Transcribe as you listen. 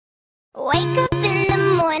Wake up in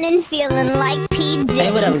the morning feeling like P. Diddy.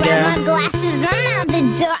 Hey, what up, grab girl? my glasses, I'm out the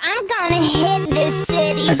door. I'm gonna hit this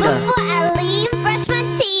city. Let's go. Before I leave, brush my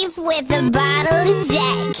teeth with a bottle of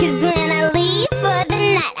Jack. Cause when I leave for the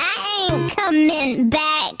night, I ain't coming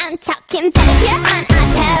back. I'm talking pedicure on our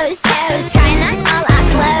toes, toes. Trying on all our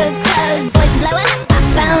clothes, clothes. Boys blowing up our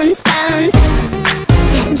phones, phones.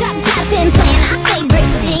 Drop tapping, playing our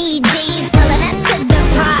favorite CDs. Pulling up to the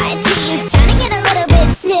parties, trying to get a little bit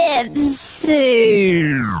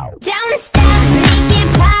tipsy. Don't stop, make it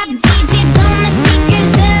pop. DJ, blow my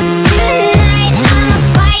speakers up tonight. I'ma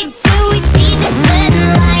fight till we see the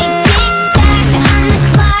sunlight. Tick tock on the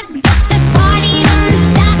clock, but the party don't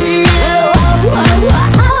stop. No, oh, oh,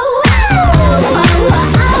 oh, oh, oh, oh,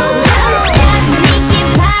 oh. Don't stop, make it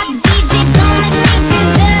pop. DJ, blow my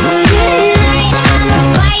speakers up tonight. I'ma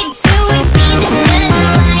fight till we see the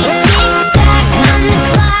sunlight. Tick tock on the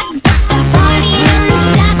clock, but the party don't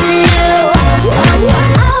stop. No, oh, oh,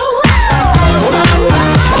 oh, oh.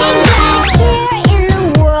 Ain't got a care in the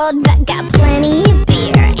world, but got plenty of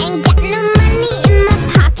beer. Ain't got no money in my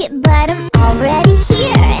pocket, but I'm already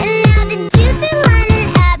here. And now the dudes are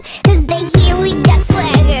lining up, cause they hear we got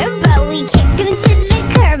swagger. But we kick them to the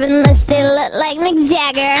curb unless they look like Mick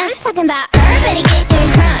Jagger. I'm talking about everybody getting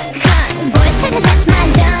crunk, crunk. Boys try to touch my